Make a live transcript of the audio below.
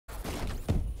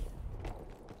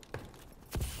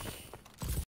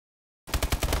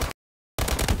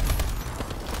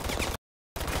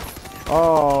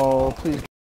Oh, please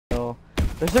kill.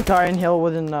 There's a guy in hill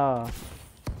within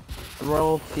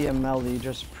Royalty and Melody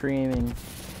just pre-aiming.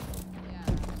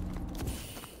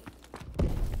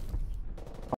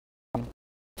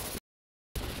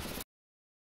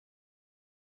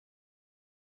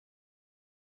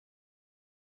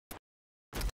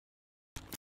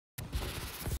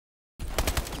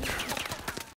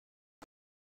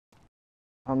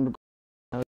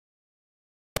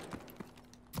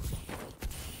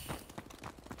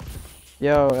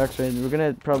 Yo, actually, we're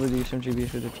gonna probably do some GBs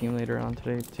for the team later on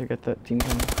today to get that team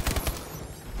coming.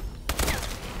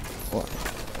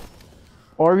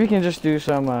 Or we can just do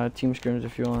some team scrims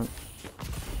if you want.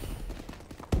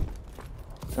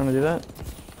 You wanna do that?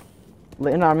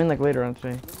 No, I mean like later on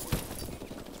today.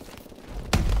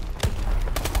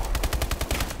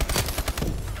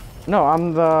 No,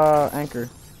 I'm the anchor.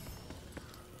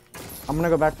 I'm gonna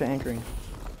go back to anchoring.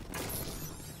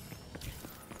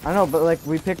 I know, but like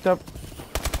we picked up.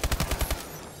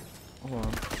 Hold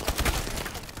on.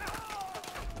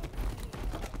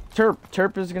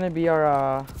 Terp is gonna be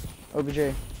our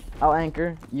OBJ. I'll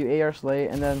anchor, you AR slay,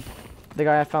 and then the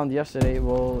guy I found yesterday,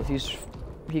 well, he's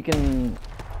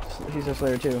a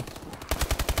slayer too.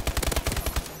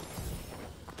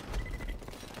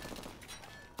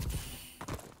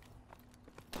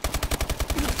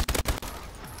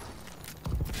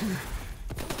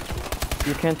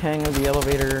 You can't hang with the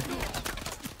elevator.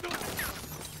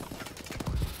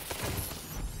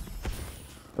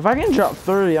 If I can drop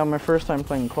 30 on my first time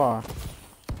playing Claw,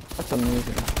 that's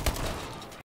amazing.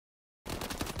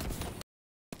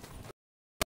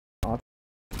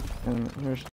 And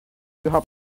here's hop.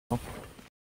 I'm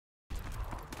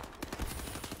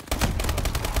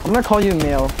gonna call you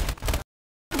male.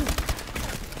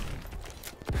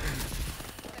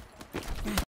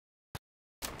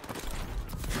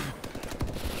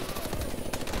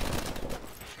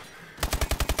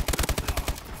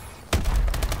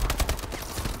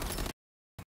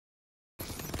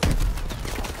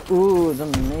 Ooh, the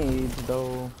nades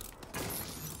though.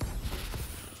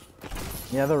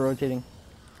 Yeah, they're rotating.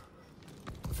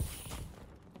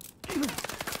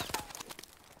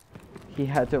 He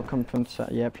had to come from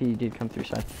side. Yep, he did come through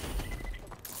side.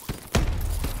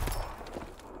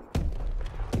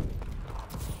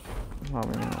 Oh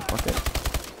man, fuck it.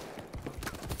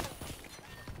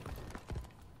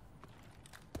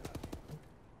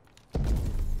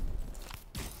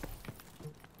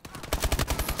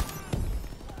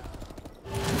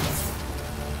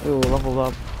 Ooh, leveled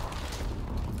up.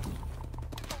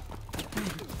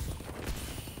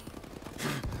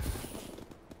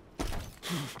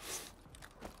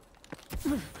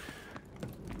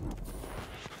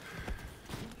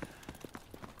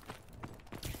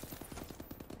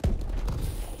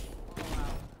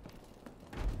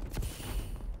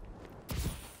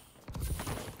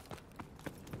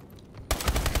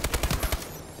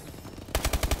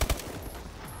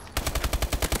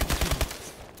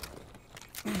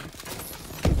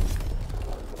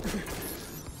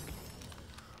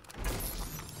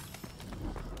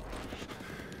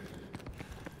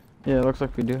 Yeah, it looks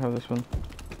like we do have this one.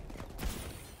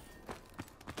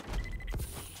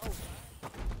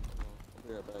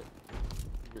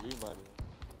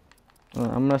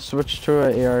 I'm gonna switch to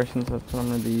an AR since that's what I'm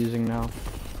gonna be using now.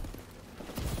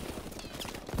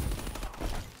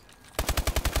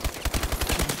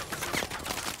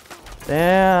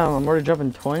 Damn, I'm already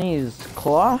dropping 20s.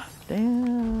 Claw?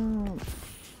 Damn.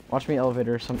 Watch me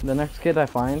elevator. The next kid I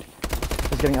find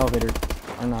is getting elevator.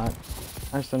 Or not.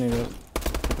 I still need to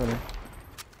get better.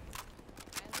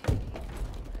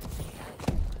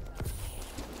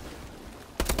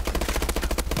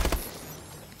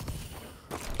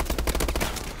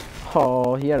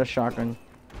 Oh, he had a shotgun.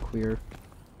 Queer.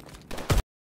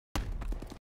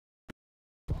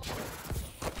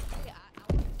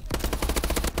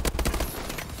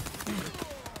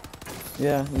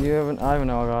 Yeah, you have an. I have an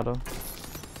Elgato.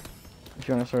 If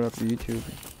you want to start up your YouTube.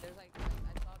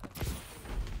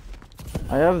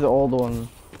 I have the old one.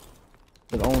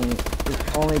 It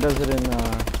only does it in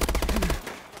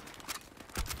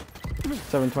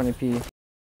 720p.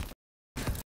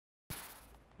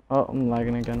 Oh, I'm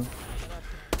lagging again.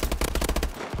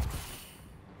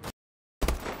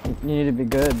 You need to be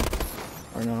good,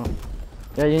 or no?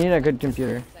 Yeah, you need a good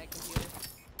computer.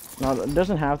 No, it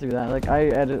doesn't have to be that. Like, I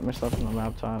edit my stuff on the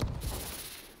laptop.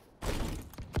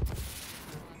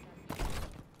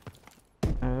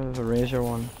 I have a Razer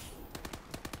one.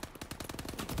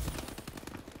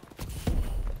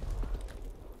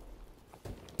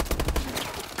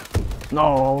 No,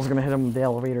 I was gonna hit him with the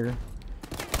elevator.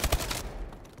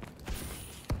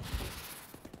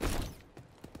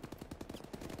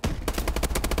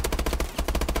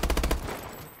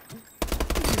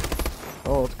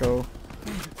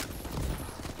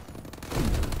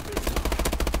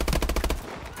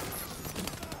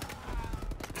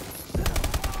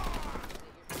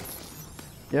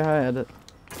 Yeah, I had it.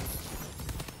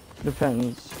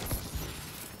 Depends.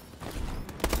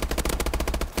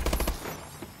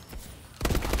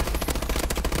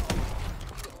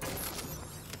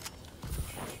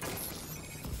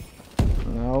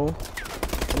 No.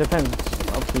 It depends.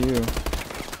 It's up to you.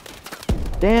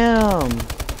 Damn!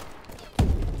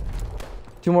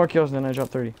 2 more kills and then I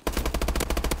dropped 30.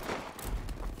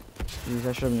 Jeez,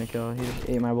 that should have been a kill. He just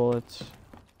ate my bullets.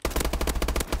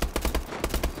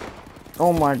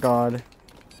 Oh my god.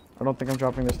 I don't think I'm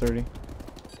dropping this 30.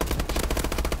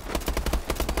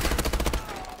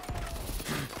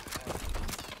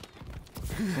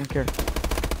 I don't care.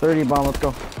 30 bomb, let's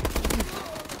go.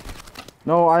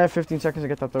 No, I have 15 seconds to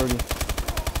get that 30.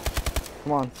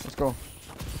 Come on, let's go.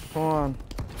 Come on.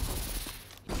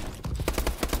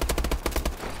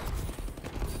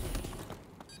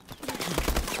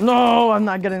 No, I'm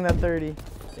not getting that 30.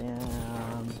 Damn.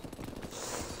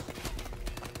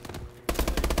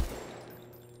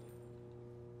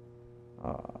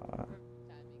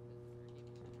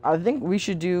 I think we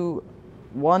should do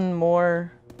one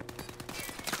more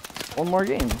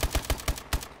game.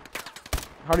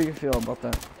 How do you feel about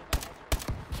that?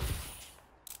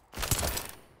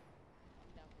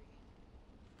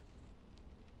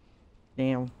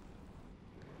 Damn.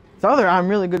 It's either I'm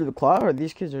really good at the claw or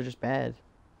these kids are just bad.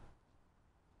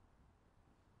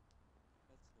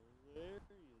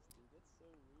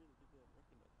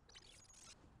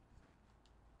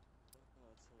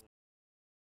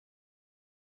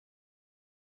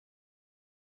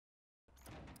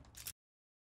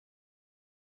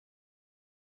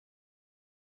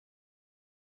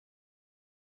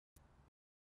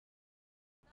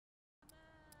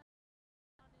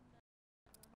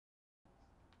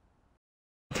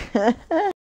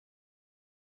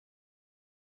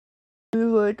 He's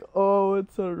like, oh,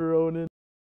 it's a Ronin.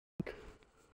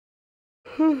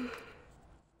 I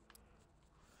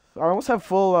almost have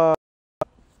full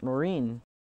marine.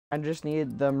 I just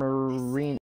need the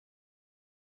marine.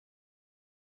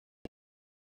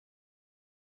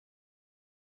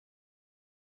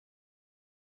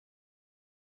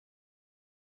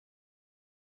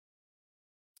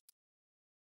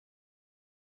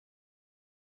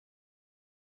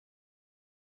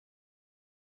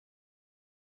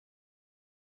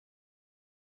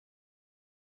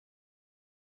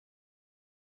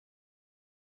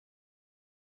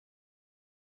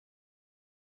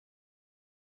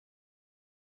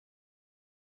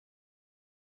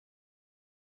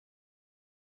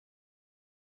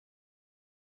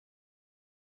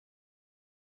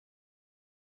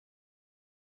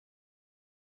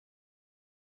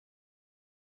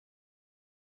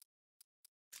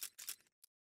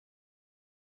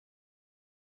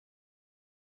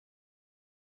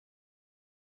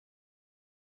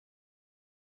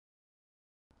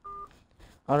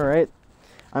 Alright,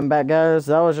 I'm back, guys.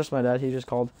 That was just my dad. He just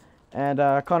called. And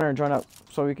Connor, join up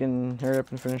so we can hurry up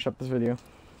and finish up this video.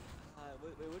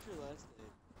 Wait, what's your last name?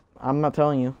 I'm not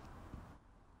telling you.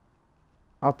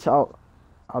 I'll tell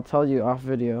you off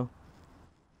video.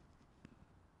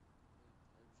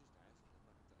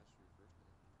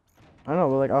 I know,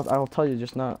 but like I'll tell you,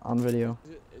 just not on video.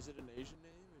 Is it an Asian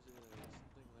name? Is it something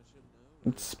I should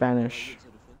know? It's Spanish.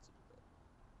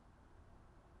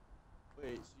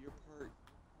 Wait, so you're part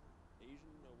Asian?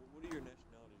 No, what are your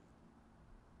nationalities?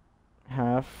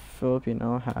 Half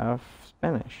Filipino, half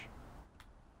Spanish.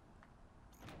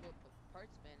 Part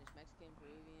Spanish, Mexican,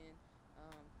 Peruvian,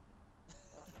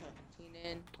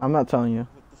 Argentinian. I'm not telling you.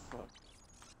 What the fuck?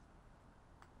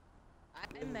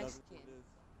 I'm Mexican.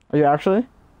 Are you actually? I'm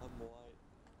white.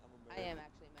 I'm I American. am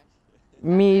actually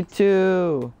Mexican. Me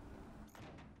too.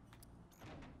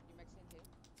 You're Mexican too?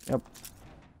 Yep.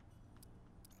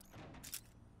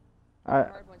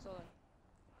 Hard point solo.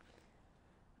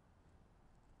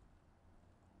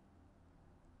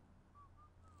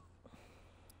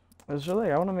 It's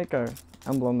really, I want to make a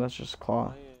emblem that's just claw. I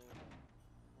am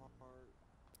part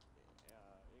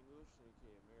English,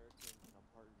 aka American, and I'm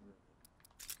part German.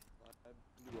 I have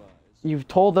blue eyes. You've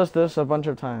told us this a bunch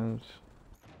of times.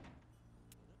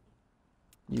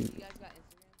 You guys got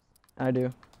Instagrams? I do.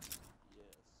 Yes.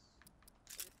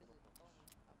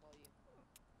 I'll follow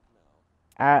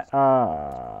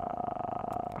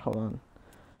you. Hold on.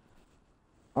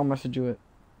 I'll message you it.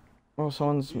 Oh,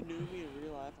 someone's. If you knew me in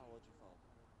real life, I'll let you follow me.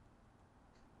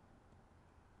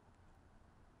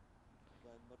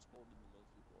 I'm much older than most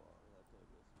people are when I play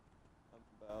this.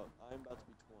 I'm about to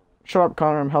be 20. Shut up,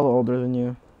 Connor. I'm hella older than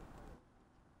you.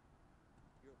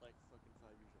 You're like fucking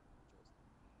 5 years older than Joseph.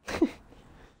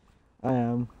 I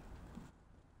am.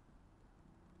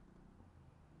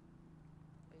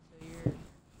 Wait, so you're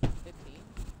 15?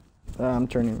 I'm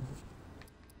turning.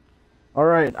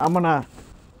 Alright,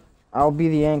 I'll be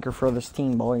the anchor for this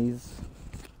team, boys.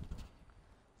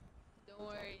 Don't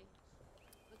worry.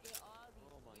 Look at all these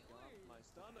Oh my god, viewers. my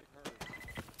stomach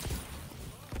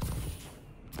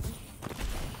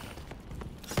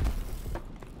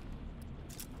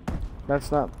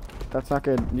hurts. That's not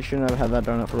good. You shouldn't have had that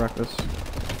donut for breakfast.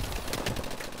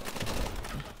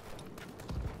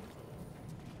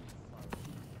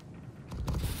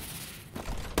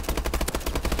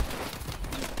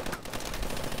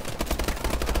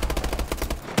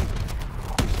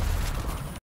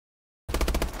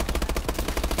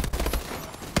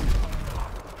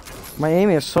 My aim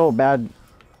is so bad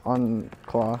on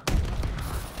Claw.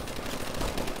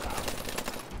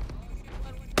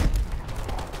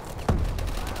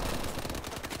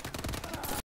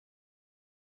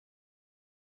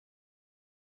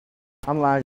 I'm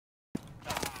lagging.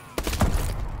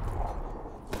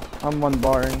 I'm 1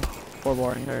 barring. 4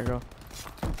 barring. There you go.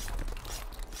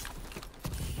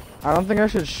 I don't think I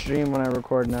should stream when I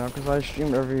record now, because I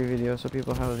stream every video so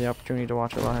people have the opportunity to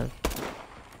watch it live.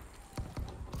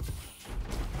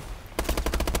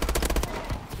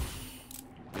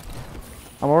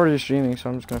 I'm already streaming, so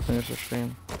I'm just gonna finish the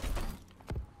stream.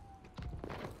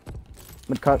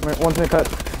 Mid cut, one's mid cut.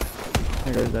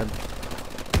 That guy's dead.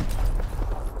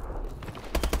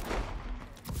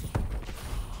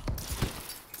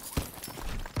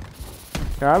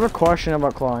 Okay, I have a question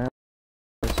about Claw.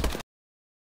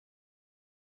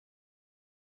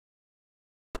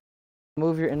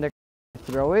 Move your index,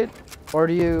 throw it, or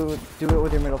do you do it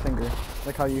with your middle finger,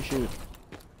 like how you shoot?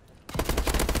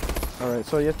 Alright,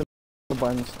 so you have to move the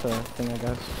buttons to thing, I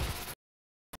guess.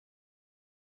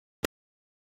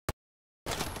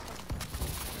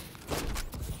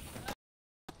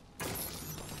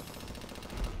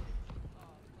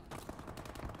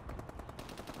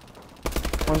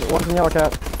 One's in yellow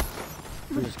cat.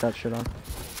 We just got shit on.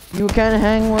 You can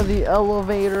hang with the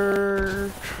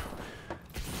elevator.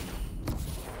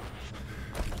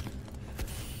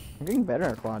 I'm getting better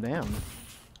at Claw, damn.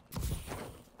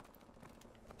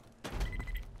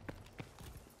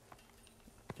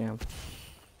 Damn.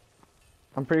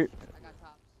 I'm pretty. I got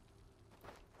tops.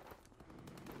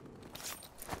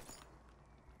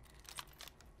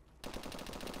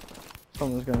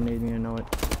 Someone's gonna need me to know it.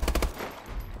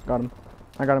 Got him.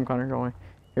 I got him, Connor. Don't worry.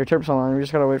 Your trip's online. We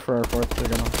just gotta wait for our 4th to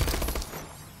get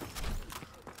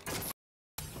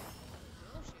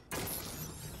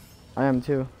on. I am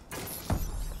too.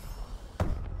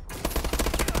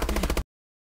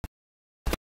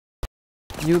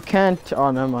 You can't.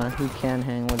 Oh, never mind. He can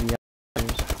hang with the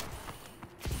others.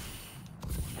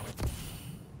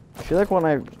 I feel like when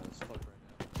I.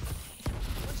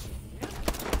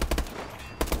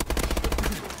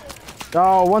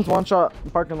 Oh, one's one shot.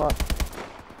 Parking lot.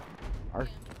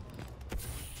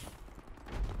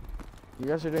 You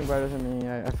guys are doing better than me.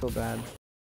 I feel bad.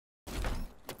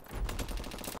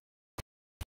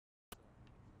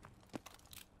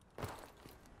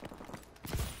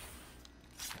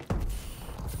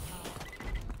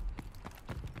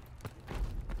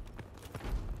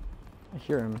 I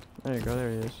hear him. There you go.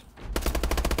 There he is.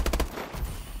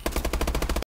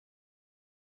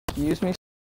 Excuse me.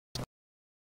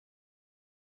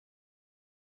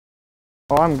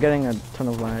 Oh, I'm getting a ton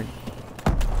of lag.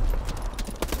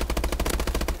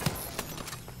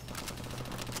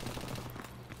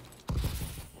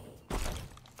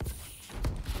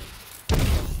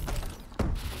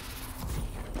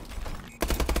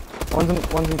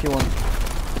 One's in Q1.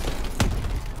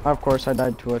 Of course, I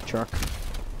died to a truck.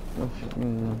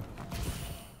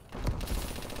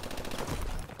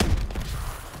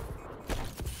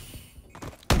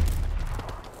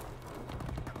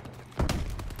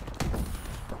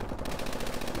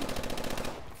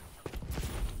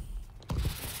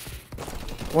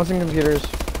 One's in computers.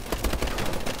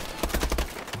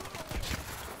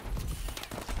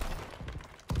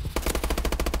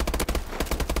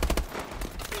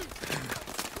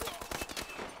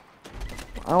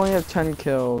 I only have 10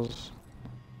 kills.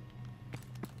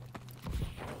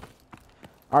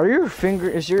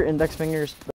 Is your index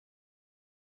fingers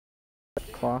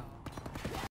Claw?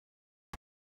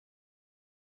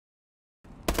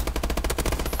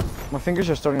 My fingers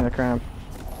are starting to cramp.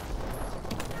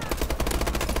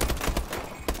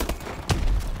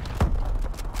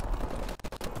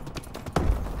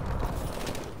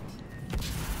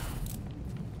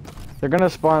 They're gonna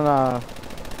spawn,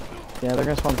 yeah, they're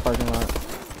gonna spawn the parking lot.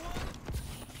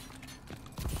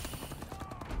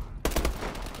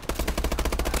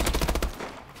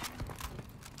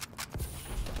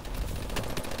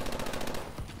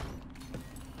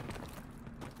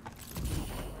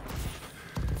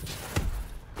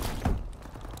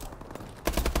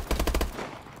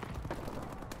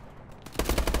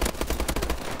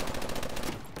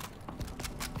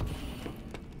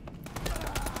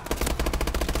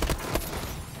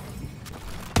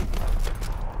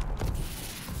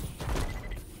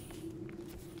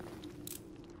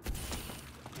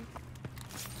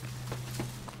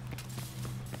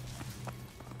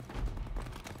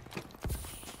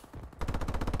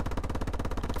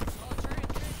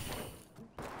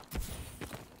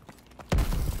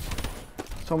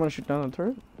 Someone shoot down the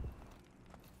turret.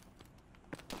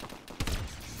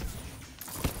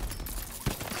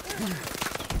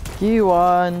 He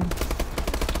won.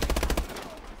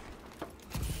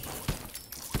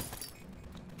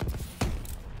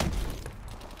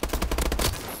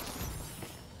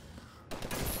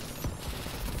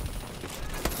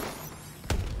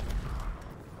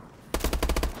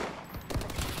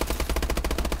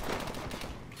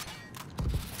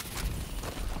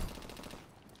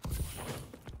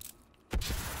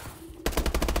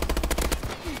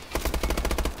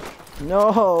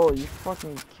 No, you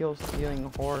fucking kill stealing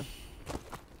whore.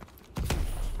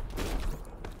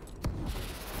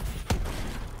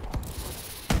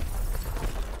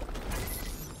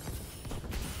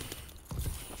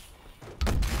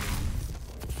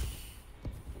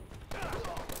 I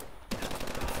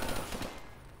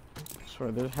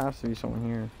swear, there has to be someone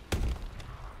here.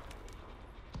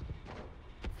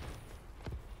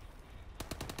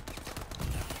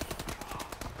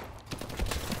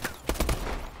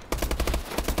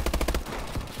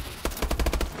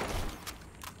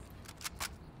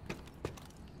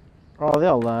 Oh, they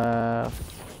all left.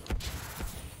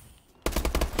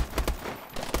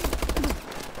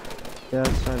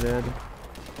 Yes, I did.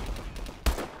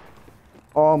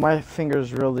 Oh, my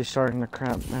finger's really starting to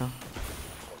cramp now.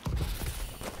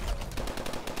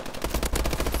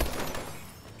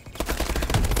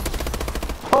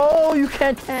 Oh, you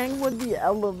can't hang with the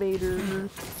elevator.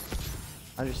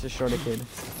 I just destroyed a kid.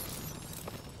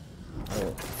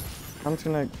 Alright. I'm just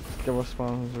gonna give us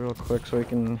spawns real quick so we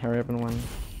can hurry up and win.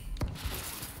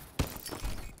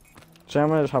 So I'm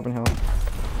gonna just hop in hell.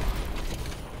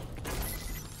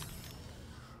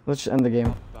 Let's just end the game.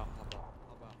 Hop out, hop out,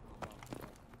 hop out, hop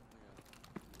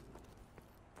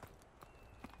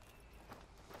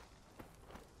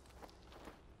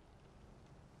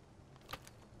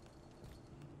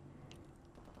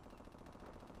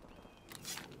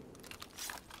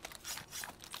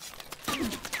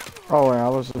out. Oh wait, I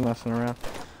was just messing around.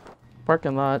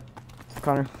 Parking lot.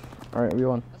 Connor. Alright, we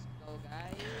won. Let's go,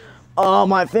 guys. Oh,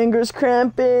 my finger's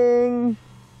cramping.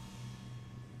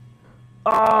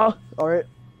 Oh, alright.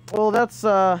 Well, that's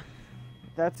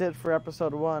it for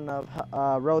episode 1 of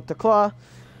Road to Claw.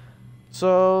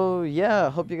 So, yeah,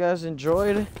 hope you guys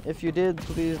enjoyed. If you did,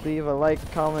 please leave a like,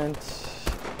 comment,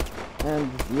 and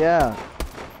yeah.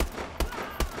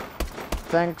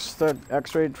 Thanks to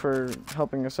X-Raid for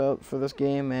helping us out for this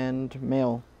game, and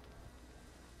Mail.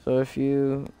 So if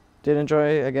you did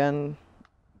enjoy, again,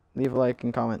 leave a like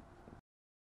and comment.